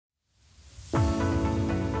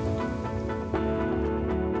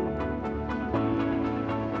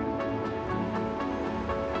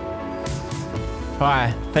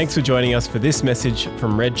Hi, thanks for joining us for this message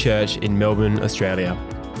from Red Church in Melbourne, Australia.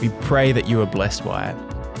 We pray that you are blessed by it.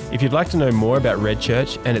 If you'd like to know more about Red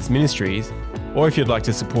Church and its ministries, or if you'd like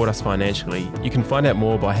to support us financially, you can find out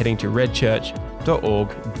more by heading to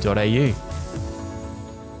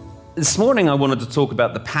redchurch.org.au. This morning I wanted to talk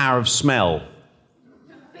about the power of smell.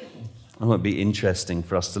 It would be interesting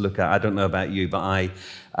for us to look at. I don't know about you, but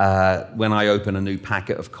when I open a new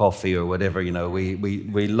packet of coffee or whatever,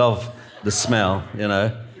 we love the smell,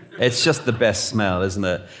 It's just the best smell, isn't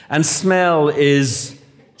it? And smell is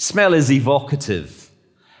evocative.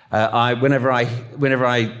 Whenever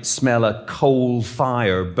I smell a coal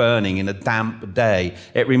fire burning in a damp day,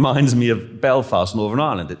 it reminds me of Belfast, Northern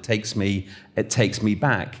Ireland. It takes me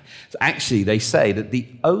back. Actually, they say that the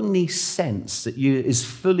only sense that is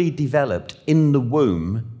fully developed in the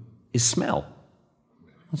womb is smell.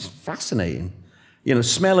 That's fascinating.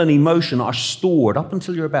 Smell and emotion are stored up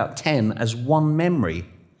until you're about 10 as one memory.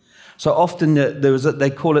 So often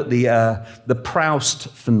they call it the Proust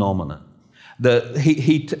phenomenon.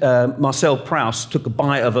 Marcel Proust took a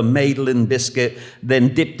bite of a Madeleine biscuit,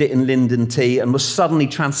 then dipped it in linden tea, and was suddenly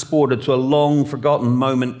transported to a long-forgotten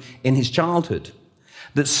moment in his childhood.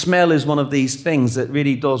 That smell is one of these things that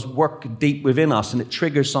really does work deep within us, and it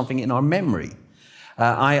triggers something in our memory.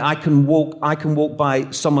 I can walk by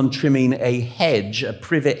someone trimming a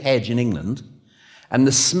privet hedge in England, and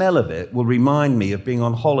the smell of it will remind me of being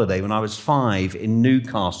on holiday when I was 5 in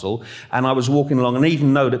Newcastle, and I was walking along and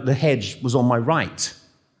even know that the hedge was on my right.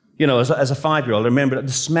 As a 5-year-old, I remember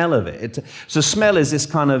the smell of it. So smell is this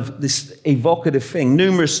evocative thing.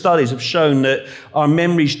 Numerous studies have shown that our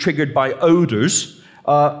memories triggered by odors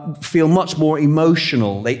feel much more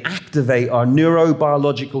emotional. They activate our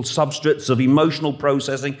neurobiological substrates of emotional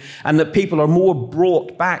processing, and that people are more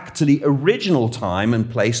brought back to the original time and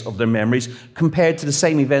place of their memories compared to the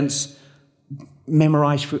same events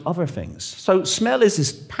memorized through other things. So smell is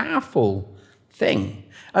this powerful thing.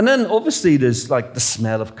 And then obviously there's the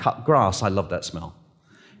smell of cut grass. I love that smell.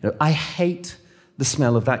 I hate the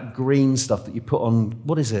smell of that green stuff that you put on,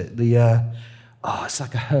 what is it? It's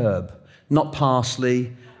like a herb. Not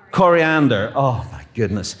parsley, coriander. Oh, my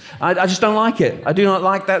goodness. I just don't like it. I do not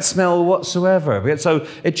like that smell whatsoever. So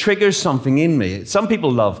it triggers something in me. Some people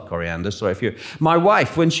love coriander. My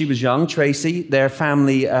wife, when she was young, Tracy, their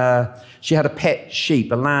family, she had a pet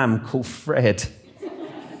sheep, a lamb called Fred.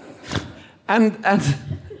 And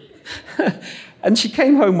she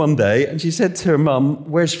came home one day and she said to her mum,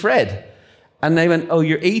 "Where's Fred?" And they went, "Oh,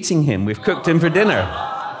 you're eating him. We've cooked him for dinner."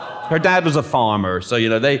 Her dad was a farmer, so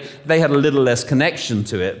they had a little less connection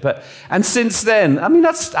to it. And since then, I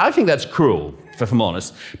think that's cruel, if I'm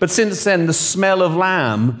honest. But since then, the smell of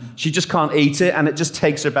lamb, she just can't eat it, and it just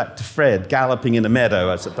takes her back to Fred, galloping in a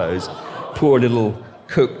meadow, I suppose. Poor little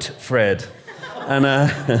cooked Fred. And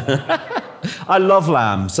I love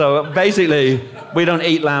lamb, so basically we don't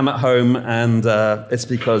eat lamb at home, and it's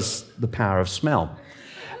because the power of smell.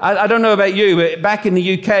 I don't know about you, but back in the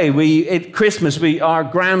UK, at Christmas, our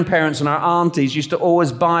grandparents and our aunties used to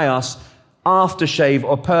always buy us aftershave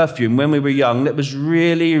or perfume when we were young that was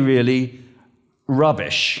really, really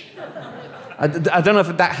rubbish. I don't know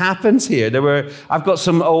if that happens here. I've got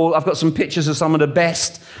some pictures of some of the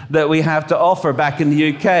best that we have to offer back in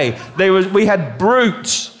the UK. We had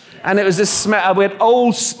Brute, and it was this smell. We had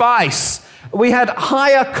Old Spice. We had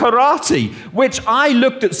Higher Karate, which I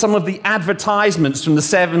looked at some of the advertisements from the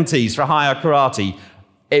 70s for Higher Karate.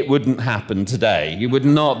 It wouldn't happen today. You would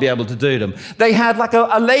not be able to do them. They had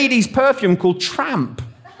a lady's perfume called Tramp,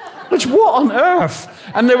 which what on earth?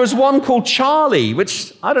 And there was one called Charlie,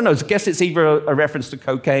 which, I don't know, I guess it's either a reference to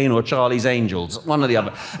cocaine or Charlie's Angels, one or the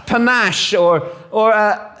other. Panache, or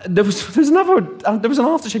there was an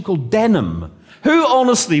aftershave called Denim. Who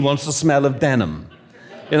honestly wants the smell of denim?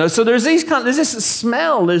 So there's this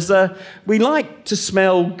smell. We like to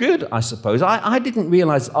smell good, I suppose. I didn't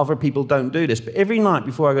realize other people don't do this, but every night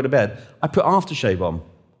before I go to bed, I put aftershave on.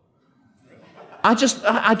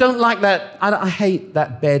 I don't like that. I hate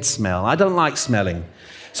that bed smell. I don't like smelling.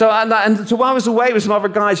 So while I was away with some other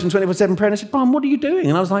guys from 24/7 Prayer, and I said, "Brian, what are you doing?"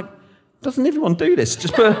 And I was like, "Doesn't everyone do this?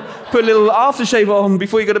 Just put a little aftershave on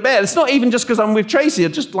before you go to bed." It's not even just because I'm with Tracy.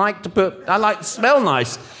 I like to smell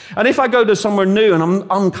nice. And if I go to somewhere new and I'm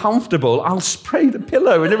uncomfortable, I'll spray the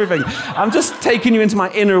pillow and everything. I'm just taking you into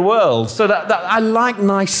my inner world. So that I like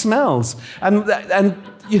nice smells. And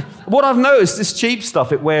what I've noticed, this cheap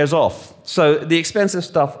stuff, it wears off. So the expensive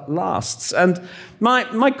stuff lasts. And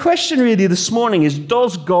my question really this morning is,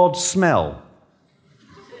 does God smell?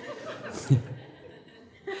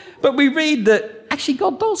 But we read that actually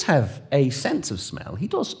God does have a sense of smell. He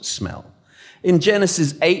does smell. In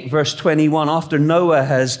Genesis 8, verse 21, after Noah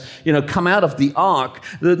has, come out of the ark,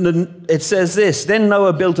 it says this, "Then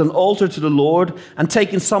Noah built an altar to the Lord, and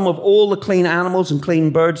taking some of all the clean animals and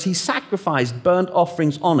clean birds, he sacrificed burnt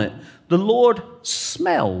offerings on it. The Lord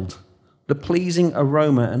smelled the pleasing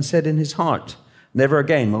aroma and said in his heart, 'Never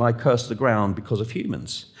again will I curse the ground because of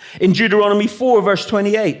humans.'" In Deuteronomy 4, verse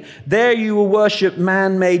 28, "There you will worship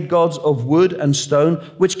man-made gods of wood and stone,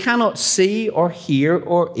 which cannot see or hear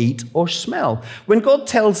or eat or smell." When God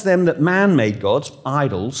tells them that man-made gods,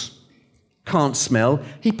 idols, can't smell,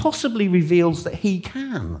 he possibly reveals that he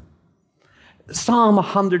can. Psalm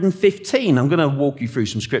 115, I'm going to walk you through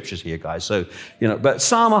some scriptures here, guys. But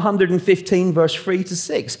Psalm 115, verse 3 to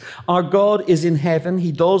 6, "Our God is in heaven.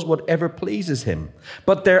 He does whatever pleases him.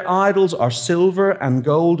 But their idols are silver and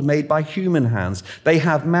gold made by human hands. They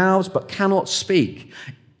have mouths but cannot speak,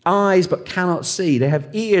 eyes but cannot see. They have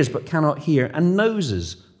ears but cannot hear, and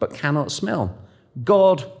noses but cannot smell.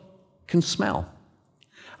 God can smell."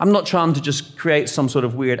 I'm not trying to just create some sort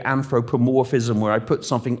of weird anthropomorphism where I put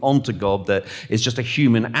something onto God that is just a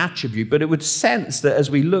human attribute, but it would sense that as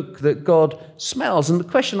we look that God smells. And the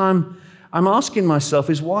question I'm asking myself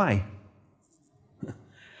is why?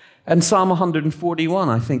 And Psalm 141,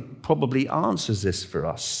 I think, probably answers this for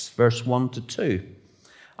us. Verse 1 to 2.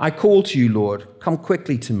 "I call to you, Lord, come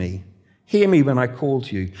quickly to me. Hear me when I call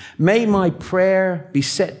to you. May my prayer be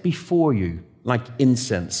set before you like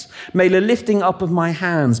incense. May the lifting up of my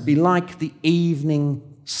hands be like the evening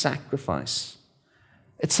sacrifice."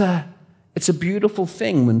 It's a beautiful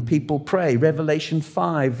thing when people pray. Revelation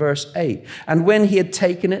 5, verse 8. "And when he had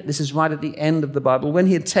taken it," this is right at the end of the Bible, "when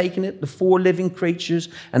he had taken it, the 4 living creatures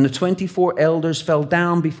and the 24 elders fell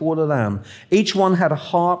down before the Lamb. Each one had a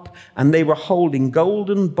harp, and they were holding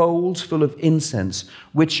golden bowls full of incense,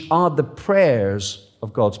 which are the prayers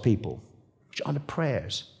of God's people." Which are the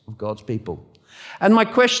prayers of God's people. And my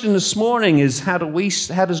question this morning is, how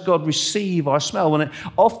does God receive our smell when it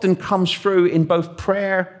often comes through in both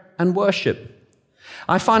prayer and worship?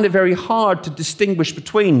 I find it very hard to distinguish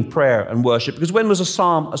between prayer and worship, because when was a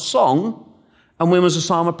psalm a song and when was a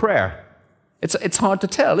psalm a prayer? It's hard to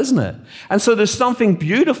tell, isn't it? And so there's something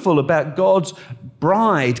beautiful about God's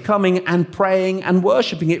bride coming and praying and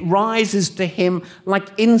worshiping. It rises to him like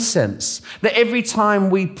incense. That every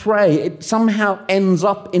time we pray, it somehow ends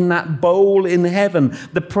up in that bowl in heaven,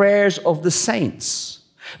 the prayers of the saints.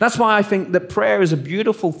 That's why I think that prayer is a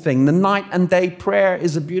beautiful thing. The night and day prayer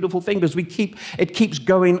is a beautiful thing because it keeps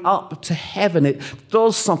going up to heaven. It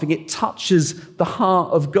does something. It touches the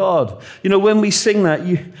heart of God. When we sing that,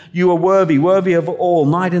 you are worthy of all,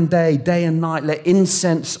 night and day and night, let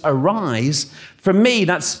incense arise. For me,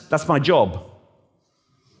 that's my job.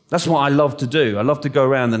 That's what I love to do. I love to go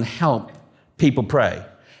around and help people pray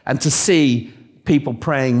and to see people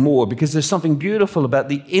praying more, because there's something beautiful about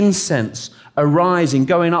the incense arising,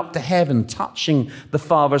 going up to heaven, touching the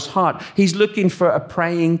Father's heart. He's looking for a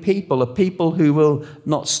praying people, a people who will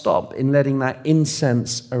not stop in letting that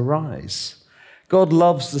incense arise. God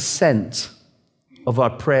loves the scent of our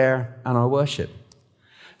prayer and our worship.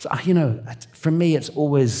 So, for me, it's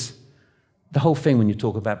always, the whole thing when you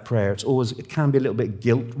talk about prayer, it can be a little bit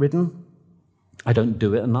guilt-ridden. I don't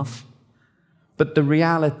do it enough. But the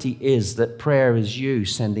reality is that prayer is you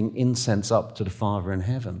sending incense up to the Father in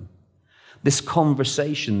heaven. This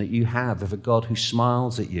conversation that you have with a God who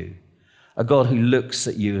smiles at you, a God who looks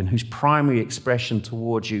at you and whose primary expression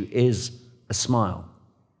towards you is a smile.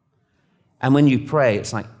 And when you pray,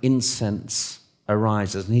 it's like incense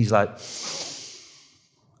arises. And he's like,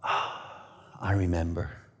 I remember.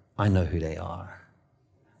 I know who they are.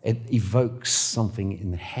 It evokes something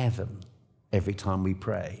in heaven every time we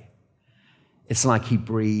pray. It's like he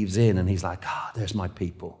breathes in and he's like, there's my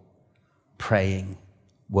people, praying,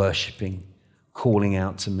 worshiping, calling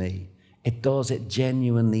out to me. It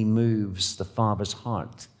genuinely moves the Father's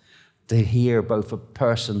heart to hear both a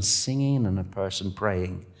person singing and a person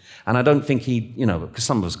praying. And I don't think because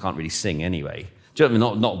some of us can't really sing anyway. Do you know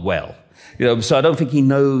what I mean? Not well. So I don't think he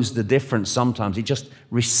knows the difference sometimes. He just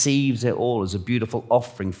receives it all as a beautiful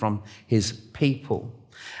offering from his people.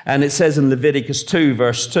 And it says in Leviticus 2,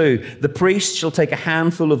 verse 2, the priest shall take a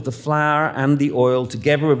handful of the flour and the oil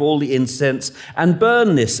together with all the incense and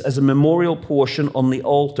burn this as a memorial portion on the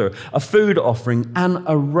altar, a food offering, an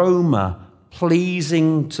aroma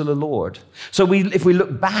pleasing to the Lord. So if we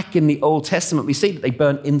look back in the Old Testament, we see that they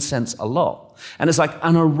burn incense a lot. And it's like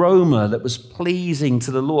an aroma that was pleasing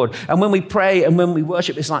to the Lord. And when we pray and when we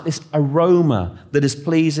worship, it's like this aroma that is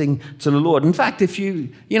pleasing to the Lord. In fact,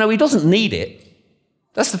 he doesn't need it.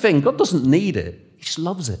 That's the thing. God doesn't need it. He just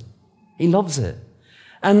loves it. He loves it.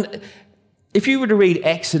 And If you were to read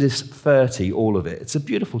Exodus 30, all of it, it's a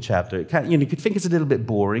beautiful chapter. You could think it's a little bit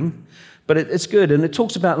boring, but it's good. And it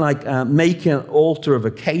talks about making an altar of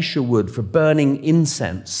acacia wood for burning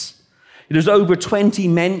incense. There's over 20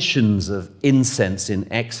 mentions of incense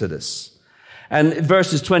in Exodus. And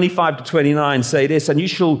verses 25 to 29 say this, and you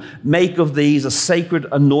shall make of these a sacred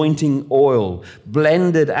anointing oil,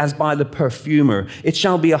 blended as by the perfumer. It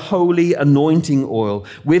shall be a holy anointing oil.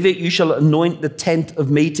 With it you shall anoint the tent of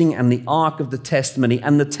meeting and the ark of the testimony,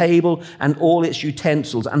 and the table and all its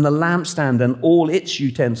utensils, and the lampstand and all its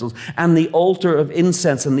utensils, and the altar of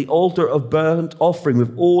incense and the altar of burnt offering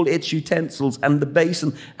with all its utensils, and the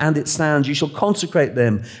basin and its stands. You shall consecrate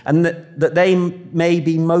them, and that they may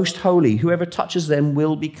be most holy. Whoever touches them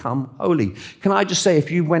will become holy. Can I just say,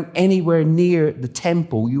 if you went anywhere near the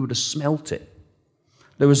temple, you would have smelt it.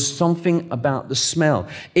 There was something about the smell.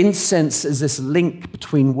 Incense is this link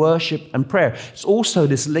between worship and prayer. It's also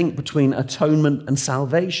this link between atonement and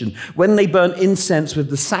salvation. When they burn incense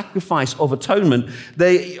with the sacrifice of atonement,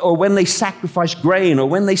 or when they sacrificed grain, or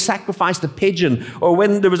when they sacrificed a pigeon, or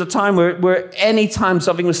when there was a time where any time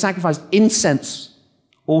something was sacrificed, incense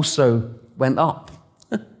also went up.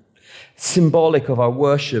 Symbolic of our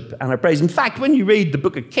worship and our praise. In fact, when you read the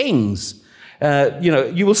book of Kings,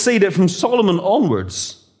 you will see that from Solomon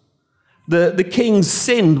onwards, the kings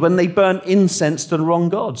sinned when they burnt incense to the wrong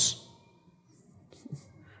gods.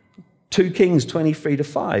 2 Kings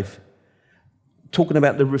 23-5, talking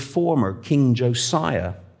about the reformer, King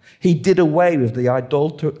Josiah. He did away with the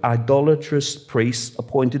idolatrous priests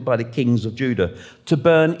appointed by the kings of Judah to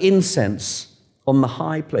burn incense on the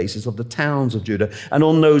high places of the towns of Judah and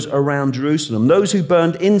on those around Jerusalem. Those who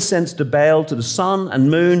burned incense to Baal, to the sun and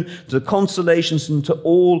moon, to the constellations, and to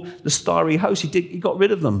all the starry hosts. He got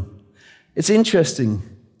rid of them. It's interesting.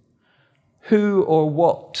 Who or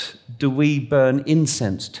what do we burn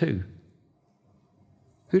incense to?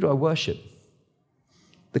 Who do I worship?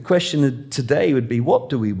 The question today would be, what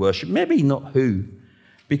do we worship? Maybe not who,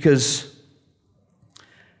 because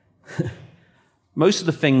most of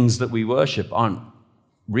the things that we worship aren't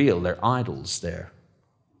real. They're idols.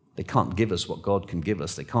 They can't give us what God can give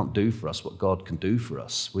us. They can't do for us what God can do for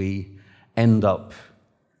us. We end up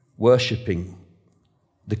worshiping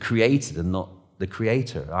the created and not the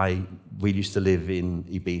creator. We used to live in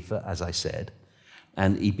Ibiza, as I said,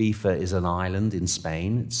 and Ibiza is an island in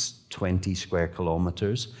Spain. It's 20 square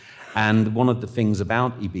kilometers. And one of the things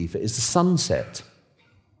about Ibiza is the sunset.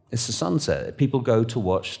 It's the sunset. People go to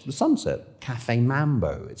watch the sunset. Cafe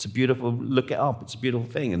Mambo. It's a beautiful, look it up. It's a beautiful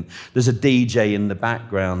thing. And there's a DJ in the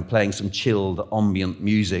background playing some chilled ambient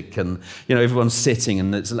music. And, everyone's sitting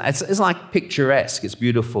and it's like picturesque. It's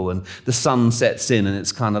beautiful. And the sun sets in and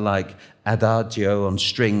it's kind of like adagio on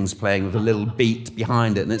strings playing with a little beat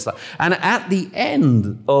behind it. And at the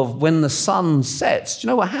end of when the sun sets, do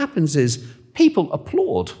you know what happens is people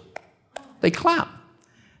applaud. They clap.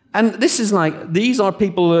 And these are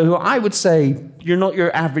people who I would say you're not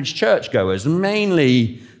your average churchgoers.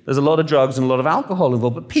 Mainly, there's a lot of drugs and a lot of alcohol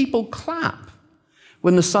involved, but people clap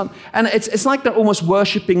when the sun, and it's like they're almost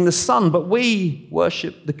worshiping the sun, but we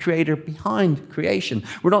worship the creator behind creation.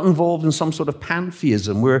 We're not involved in some sort of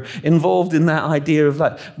pantheism. We're involved in that idea of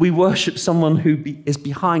we worship someone who is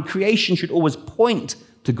behind. Creation should always point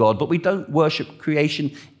to God, but we don't worship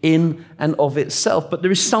creation in and of itself. But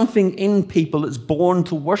there is something in people that's born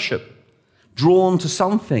to worship, drawn to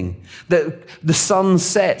something. That the sun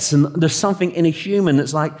sets and there's something in a human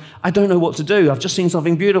that's like, I don't know what to do. I've just seen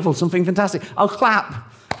something beautiful, something fantastic. I'll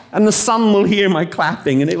clap. And the sun will hear my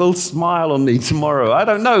clapping and it will smile on me tomorrow. I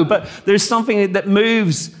don't know, but there's something that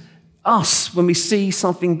moves us when we see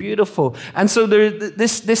something beautiful. And so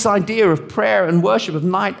this idea of prayer and worship, of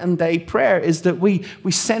night and day prayer, is that we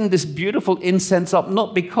send this beautiful incense up,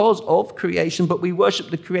 not because of creation, but we worship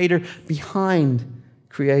the creator behind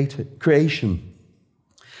creation.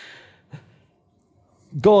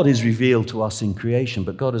 God is revealed to us in creation,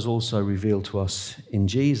 but God is also revealed to us in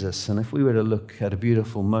Jesus. And if we were to look at a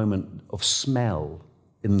beautiful moment of smell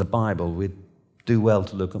in the Bible, we'd do well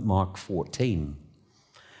to look at Mark 14.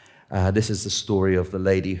 This is the story of the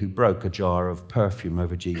lady who broke a jar of perfume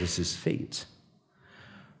over Jesus' feet.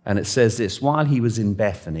 And it says this: while he was in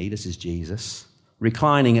Bethany, this is Jesus,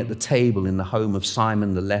 reclining at the table in the home of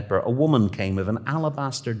Simon the leper, a woman came with an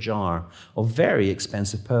alabaster jar of very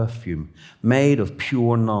expensive perfume made of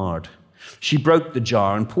pure nard. She broke the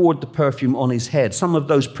jar and poured the perfume on his head. Some of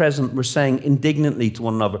those present were saying indignantly to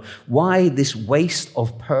one another, "Why this waste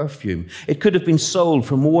of perfume? It could have been sold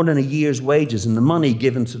for more than a year's wages and the money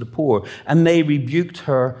given to the poor." And they rebuked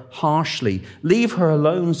her harshly. "Leave her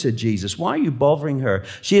alone," said Jesus. "Why are you bothering her?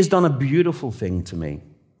 She has done a beautiful thing to me."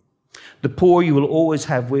 The poor you will always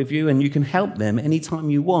have with you, and you can help them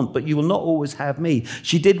anytime you want, but you will not always have me.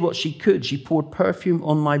 She did what she could. She poured perfume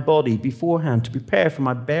on my body beforehand to prepare for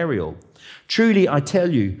my burial. Truly, I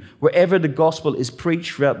tell you, wherever the gospel is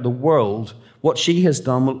preached throughout the world, what she has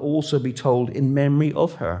done will also be told in memory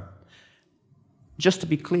of her. Just to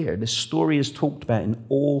be clear, this story is talked about in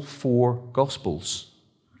all four gospels.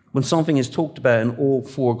 When something is talked about in all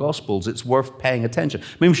four Gospels, it's worth paying attention. I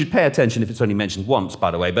mean, we should pay attention if it's only mentioned once,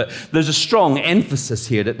 by the way, but there's a strong emphasis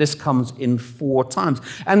here that this comes in 4 times.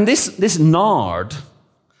 And this nard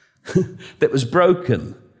that was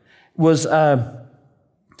broken was like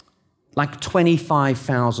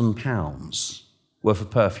 £25,000 worth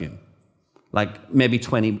of perfume. Like maybe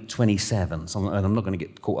 27, and I'm not going to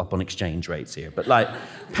get caught up on exchange rates here, but like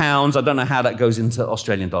pounds, I don't know how that goes into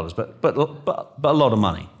Australian dollars, but a lot of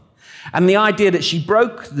money. And the idea that she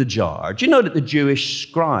broke the jar, do you know that the Jewish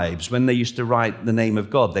scribes, when they used to write the name of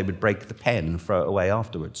God, they would break the pen and throw it away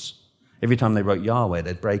afterwards? Every time they wrote Yahweh,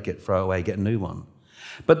 they'd break it, throw it away, get a new one.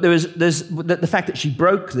 But there's the fact that she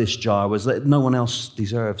broke this jar was that no one else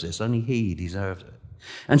deserves this, only he deserved it.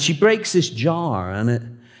 And she breaks this jar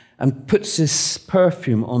and puts this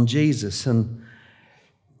perfume on Jesus, and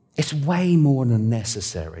it's way more than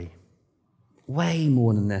necessary. Way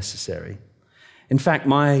more than necessary. In fact,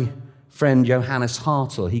 my friend Johannes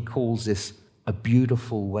Hartel, he calls this a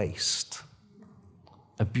beautiful waste.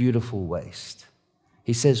 A beautiful waste.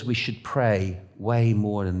 He says we should pray way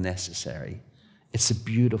more than necessary. It's a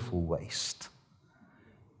beautiful waste.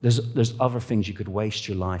 There's other things you could waste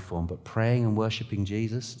your life on, but praying and worshiping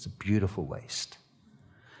Jesus, it's a beautiful waste.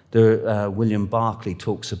 William Barclay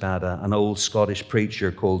talks about an old Scottish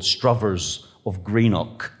preacher called Struthers of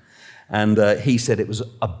Greenock, and he said it was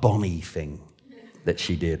a bonny thing that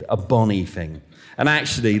she did, a bonny thing. And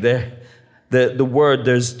actually, the word,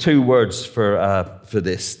 there's 2 words for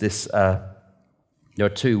this. There are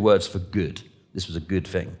 2 words for good. This was a good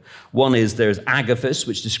thing. One is there's agathos,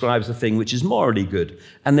 which describes a thing which is morally good,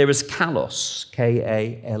 and there is kalos,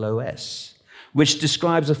 K-A-L-O-S, which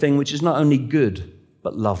describes a thing which is not only good,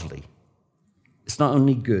 but lovely. It's not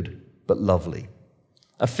only good, but lovely.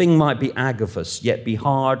 A thing might be agathos, yet be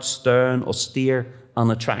hard, stern, austere,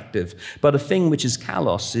 unattractive. But a thing which is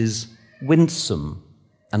kalos is winsome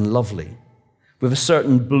and lovely, with a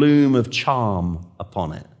certain bloom of charm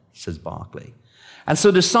upon it, says Barclay. And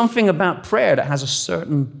so there's something about prayer that has a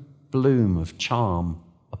certain bloom of charm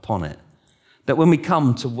upon it. That when we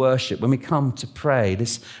come to worship, when we come to pray,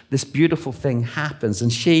 this beautiful thing happens.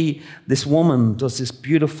 And this woman does this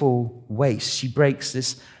beautiful waste. She breaks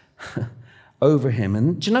this over him.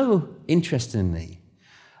 And do you know, interestingly,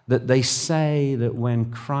 that they say that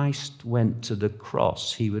when Christ went to the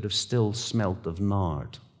cross, he would have still smelt of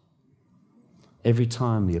nard. Every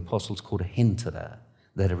time the apostles caught a hint of that,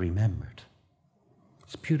 they'd have remembered.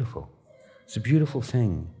 It's beautiful. It's a beautiful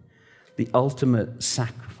thing. The ultimate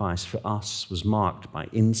sacrifice for us was marked by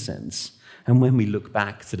incense. And when we look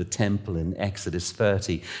back to the temple in Exodus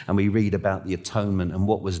 30 and we read about the atonement and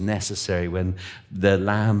what was necessary when the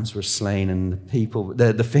lambs were slain and the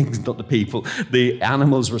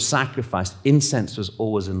animals were sacrificed, incense was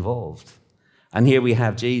always involved. And here we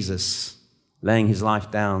have Jesus laying his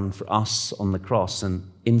life down for us on the cross,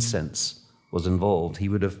 and incense was involved. He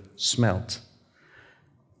would have smelt.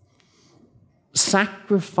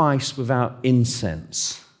 Sacrifice without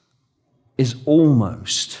incense is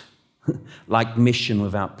almost like mission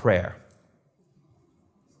without prayer.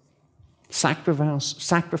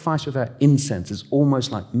 Sacrifice without incense is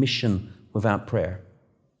almost like mission without prayer.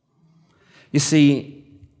 You see,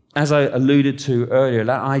 as I alluded to earlier,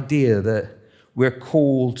 that idea that we're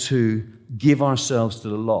called to give ourselves to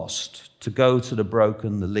the lost, to go to the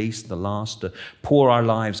broken, the least, the last, to pour our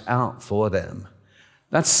lives out for them,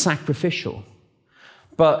 that's sacrificial.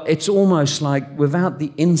 But it's almost like without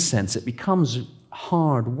the incense, it becomes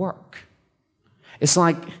hard work. It's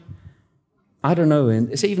like, I don't know,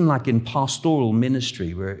 it's even like in pastoral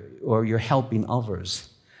ministry or you're helping others.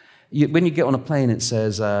 When you get on a plane, it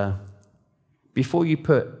says, before you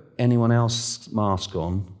put anyone else's mask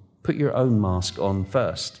on, put your own mask on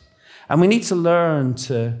first. And we need to learn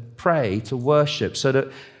to pray, to worship, so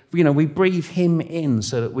that we breathe him in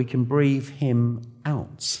so that we can breathe him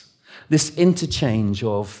out. This interchange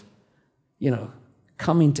of,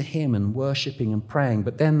 coming to him and worshiping and praying,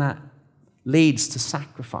 but then that leads to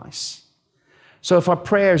sacrifice. So if our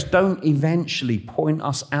prayers don't eventually point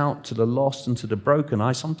us out to the lost and to the broken,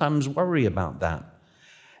 I sometimes worry about that.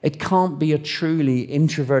 It can't be a truly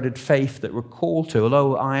introverted faith that we're called to,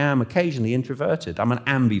 although I am occasionally introverted. I'm an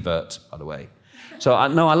ambivert, by the way. So I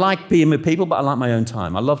like being with people, but I like my own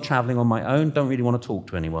time. I love traveling on my own. Don't really want to talk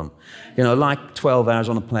to anyone. I like 12 hours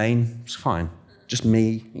on a plane. It's fine. Just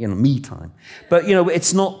me, me time. But,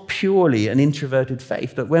 it's not purely an introverted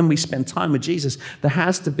faith, that when we spend time with Jesus, there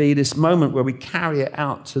has to be this moment where we carry it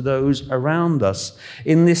out to those around us.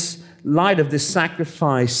 In this light of this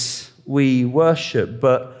sacrifice, we worship,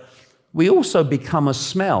 but we also become a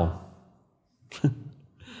smell.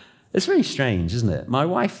 It's very strange, isn't it? My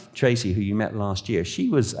wife, Tracy, who you met last year,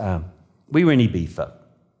 we were in Ibiza.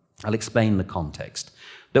 I'll explain the context.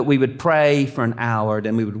 That we would pray for an hour,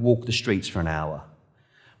 then we would walk the streets for an hour.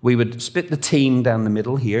 We would split the team down the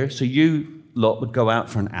middle here, so you lot would go out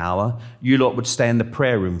for an hour, you lot would stay in the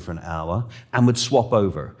prayer room for an hour, and would swap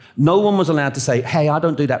over. No one was allowed to say, hey, I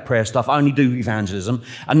don't do that prayer stuff, I only do evangelism.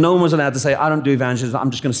 And no one was allowed to say, I don't do evangelism,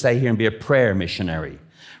 I'm just going to stay here and be a prayer missionary.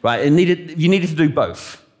 Right? You needed to do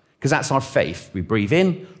both, because that's our faith. We breathe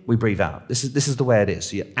in, we breathe out. This is the way it is.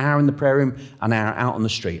 So you're an hour in the prayer room, an hour out on the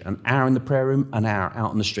street, an hour in the prayer room, an hour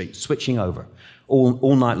out on the street, switching over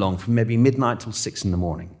all night long, from maybe midnight till 6 in the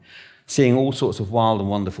morning, seeing all sorts of wild and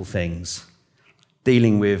wonderful things,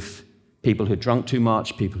 dealing with people who had drunk too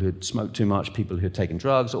much, people who had smoked too much, people who had taken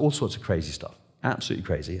drugs, all sorts of crazy stuff, absolutely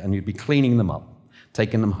crazy. And you'd be cleaning them up,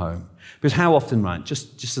 taking them home. Because how often, right,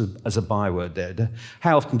 just as a byword there,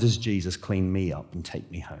 how often does Jesus clean me up and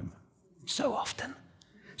take me home? So often.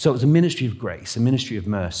 So it was a ministry of grace, a ministry of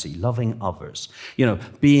mercy, loving others,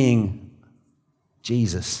 being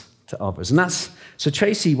Jesus to others. And so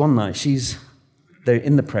Tracy, one night, they're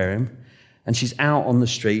in the prayer room, and she's out on the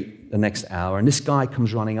street the next hour, and this guy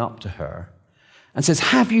comes running up to her and says,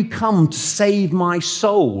 have you come to save my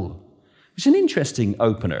soul? It's an interesting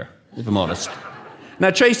opener, if I'm honest. Now,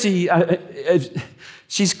 Tracy,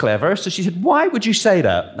 she's clever, so she said, why would you say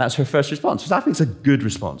that? That's her first response. So I think it's a good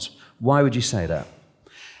response. Why would you say that?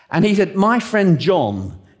 And he said, my friend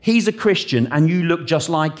John, he's a Christian, and you look just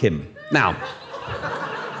like him. Now,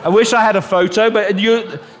 I wish I had a photo, but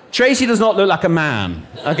Tracy does not look like a man,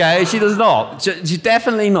 okay? She does not. She's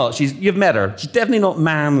definitely not. You've met her. She's definitely not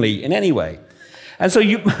manly in any way. And so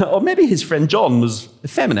or maybe his friend John was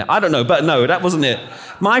effeminate. I don't know, but no, that wasn't it.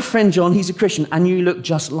 My friend John, he's a Christian, and you look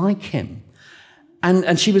just like him.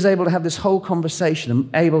 And she was able to have this whole conversation and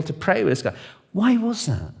able to pray with this guy. Why was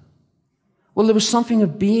that? Well, there was something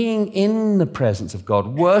of being in the presence of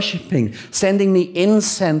God, worshiping, sending the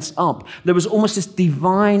incense up. There was almost this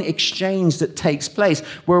divine exchange that takes place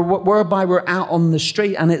whereby we're out on the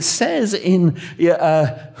street. And it says in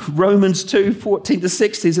Romans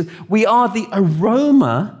 2:14-16, we are the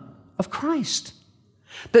aroma of Christ.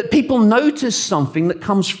 That people notice something that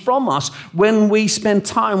comes from us when we spend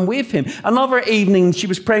time with him. Another evening, Tracy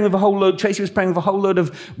was praying with a whole load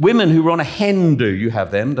of women who were on a hen do. You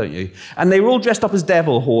have them, don't you? And they were all dressed up as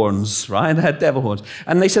devil horns, right? They had devil horns.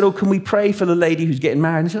 And they said, can we pray for the lady who's getting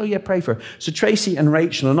married? And they said, yeah, pray for her. So Tracy and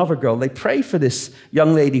Rachel, another girl, they pray for this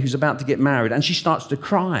young lady who's about to get married, and she starts to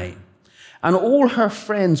cry. And all her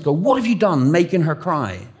friends go, what have you done making her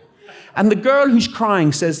cry? And the girl who's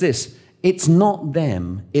crying says this, it's not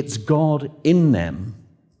them, it's God in them.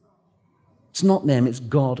 It's not them, it's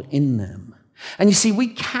God in them. And you see, we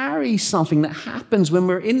carry something that happens when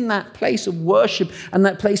we're in that place of worship and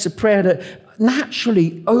that place of prayer that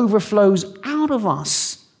naturally overflows out of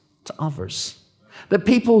us to others. That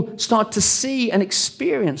people start to see and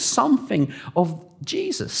experience something of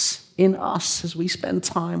Jesus in us as we spend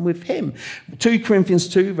time with him. 2 Corinthians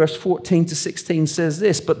 2, verse 14-16 says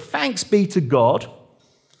this, but thanks be to God,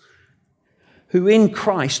 who in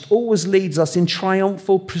Christ always leads us in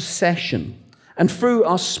triumphal procession, and through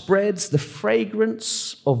us spreads the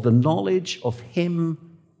fragrance of the knowledge of him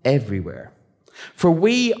everywhere. For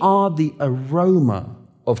we are the aroma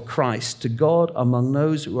of Christ to God among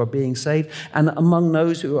those who are being saved and among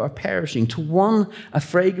those who are perishing. To one, a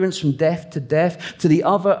fragrance from death to death, to the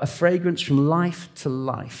other, a fragrance from life to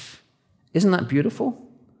life. Isn't that beautiful?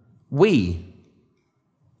 We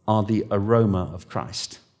are the aroma of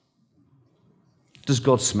Christ. Does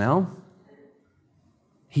God smell?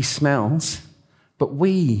 He smells, but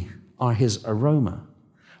we are his aroma.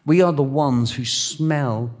 We are the ones who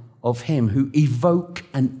smell of him, who evoke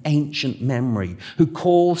an ancient memory, who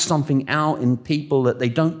call something out in people that they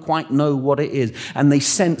don't quite know what it is, and they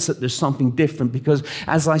sense that there's something different. Because,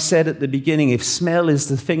 as I said at the beginning, if smell is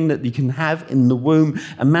the thing that you can have in the womb,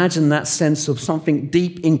 imagine that sense of something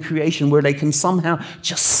deep in creation where they can somehow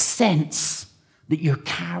just sense that you're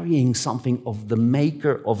carrying something of the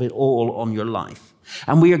maker of it all on your life.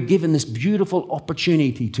 And we are given this beautiful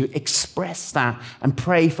opportunity to express that and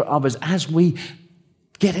pray for others as we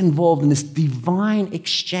get involved in this divine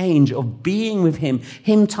exchange of being with him,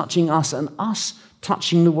 him touching us, and us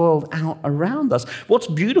touching the world out around us. What's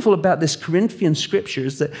beautiful about this Corinthian scripture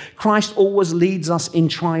is that Christ always leads us in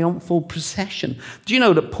triumphal procession. Do you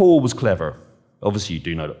know that Paul was clever? Obviously, you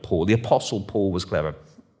do know that the Apostle Paul was clever.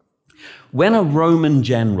 When a Roman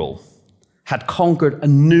general had conquered a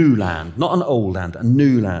new land, not an old land, a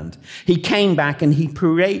new land, he came back and he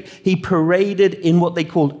paraded in what they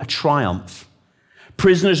called a triumph.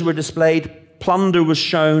 Prisoners were displayed, plunder was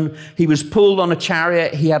shown, he was pulled on a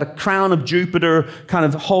chariot, he had a crown of Jupiter kind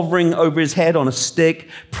of hovering over his head on a stick,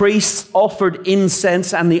 priests offered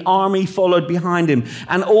incense and the army followed behind him.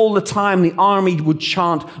 And all the time the army would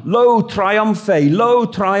chant, Lo triumphe,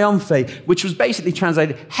 which was basically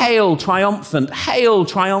translated, Hail triumphant, Hail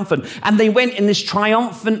triumphant. And they went in this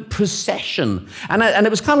triumphant procession. And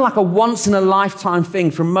it was kind of like a once in a lifetime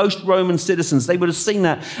thing for most Roman citizens. They would have seen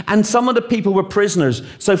that. And some of the people were prisoners.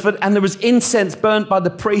 And there was incense burnt by the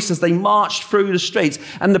priests as they marched through the streets.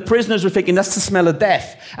 And the prisoners were thinking, that's the smell of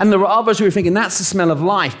death. And there were others who were thinking, that's the smell of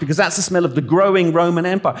life, because that's the smell of the growing Roman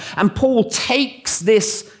Empire. And Paul takes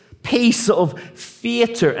this piece of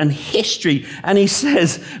theater and history and he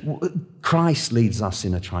says, Christ leads us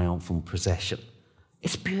in a triumphal procession.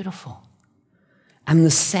 It's beautiful. And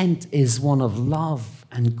the scent is one of love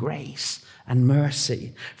and grace and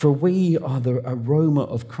mercy. For we are the aroma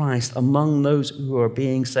of Christ among those who are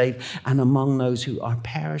being saved and among those who are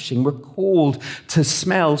perishing. We're called to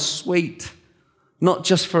smell sweet, not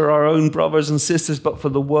just for our own brothers and sisters, but for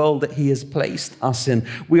the world that he has placed us in.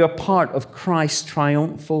 We are part of Christ's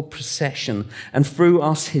triumphal procession, and through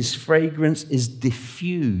us his fragrance is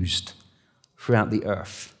diffused throughout the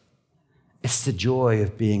earth. It's the joy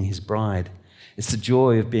of being his bride. It's the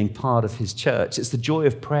joy of being part of his church. It's the joy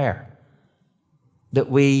of prayer. That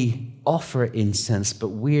we offer incense, but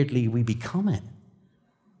weirdly we become it.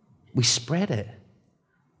 We spread it.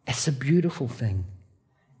 It's a beautiful thing.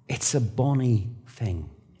 It's a bonny thing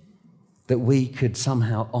that we could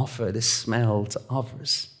somehow offer this smell to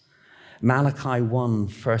others. Malachi 1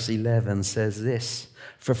 verse 11 says this,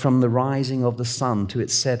 For from the rising of the sun to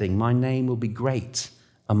its setting, my name will be great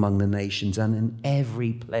among the nations, and in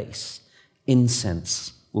every place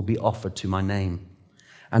incense will be offered to my name.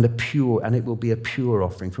 And it will be a pure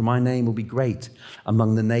offering, for my name will be great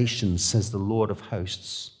among the nations, says the Lord of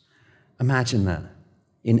hosts. Imagine that.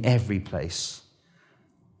 In every place,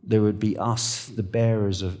 there would be us, the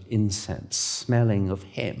bearers of incense, smelling of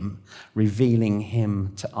him, revealing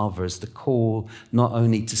him to others, the call not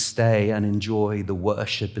only to stay and enjoy the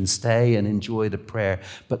worship and stay and enjoy the prayer,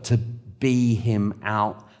 but to be him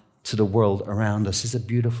out to the world around us is a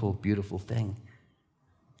beautiful, beautiful thing.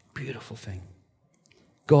 Beautiful thing.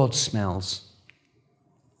 God smells.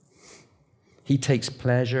 He takes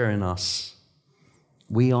pleasure in us.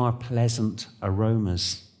 We are pleasant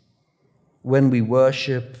aromas. When we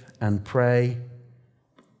worship and pray,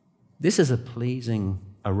 this is a pleasing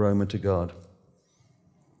aroma to God.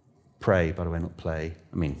 Pray, by the way, not play.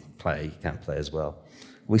 I mean, play, you can't play as well.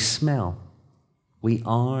 We smell. We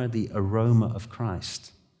are the aroma of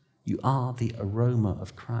Christ. You are the aroma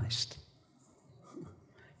of Christ.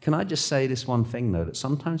 Can I just say this one thing, though, that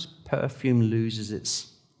sometimes perfume loses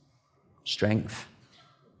its strength.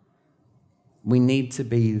 We need to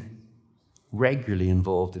be regularly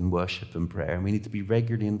involved in worship and prayer, and we need to be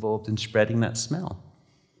regularly involved in spreading that smell.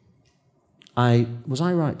 Was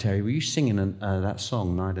I right, Terry? Were you singing that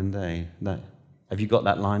song, Night and Day? Have you got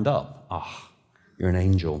that lined up? You're an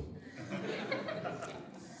angel.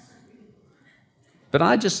 But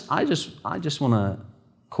I just want to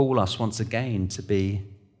call us once again to be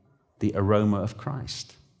the aroma of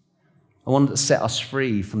Christ. I want to set us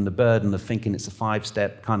free from the burden of thinking it's a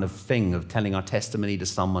 5-step kind of thing of telling our testimony to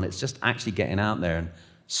someone. It's just actually getting out there and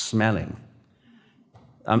smelling.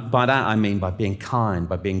 By that I mean by being kind,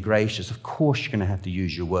 by being gracious. Of course you're going to have to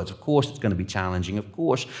use your words. Of course it's going to be challenging. Of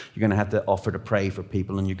course you're going to have to offer to pray for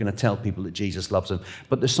people, and you're going to tell people that Jesus loves them.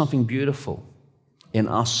 But there's something beautiful in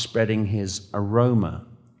us spreading his aroma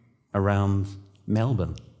around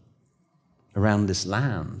Melbourne, around this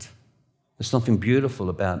land. There's something beautiful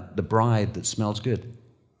about the bride that smells good.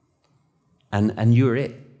 And you're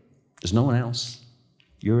it. There's no one else.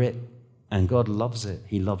 You're it. And God loves it.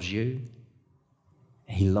 He loves you.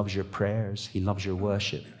 He loves your prayers. He loves your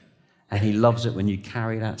worship. And he loves it when you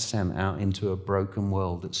carry that scent out into a broken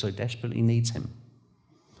world that so desperately needs him.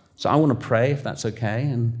 So I want to pray, if that's okay.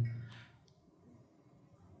 And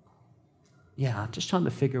I'm just trying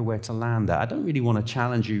to figure where to land that. I don't really want to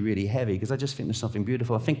challenge you really heavy, because I just think there's something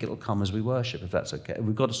beautiful. I think it'll come as we worship, if that's okay.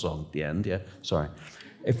 We've got a song at the end, yeah? Sorry.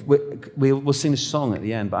 If we'll sing a song at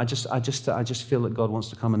the end, but I just feel that God wants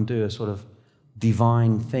to come and do a sort of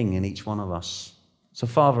divine thing in each one of us. So,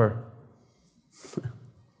 Father,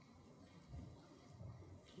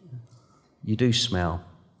 You do smell.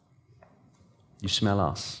 You smell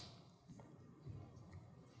us.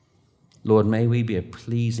 Lord, may we be a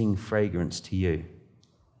pleasing fragrance to you.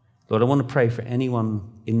 Lord, I want to pray for anyone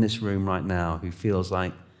in this room right now who feels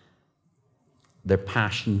like their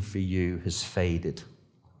passion for you has faded,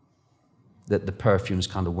 that the perfume's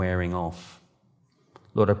kind of wearing off.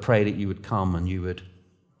 Lord, I pray that you would come and you would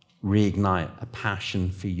reignite a passion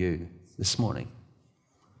for you this morning.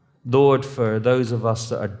 Lord, for those of us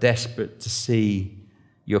that are desperate to see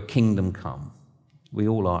your kingdom come, we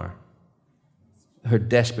all are, who are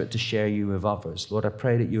desperate to share you with others, Lord, I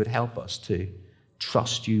pray that you would help us to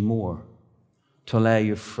trust you more, to allow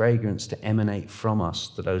your fragrance to emanate from us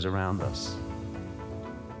to those around us.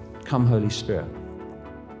 Come, Holy Spirit.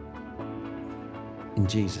 In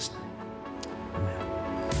Jesus' name, amen.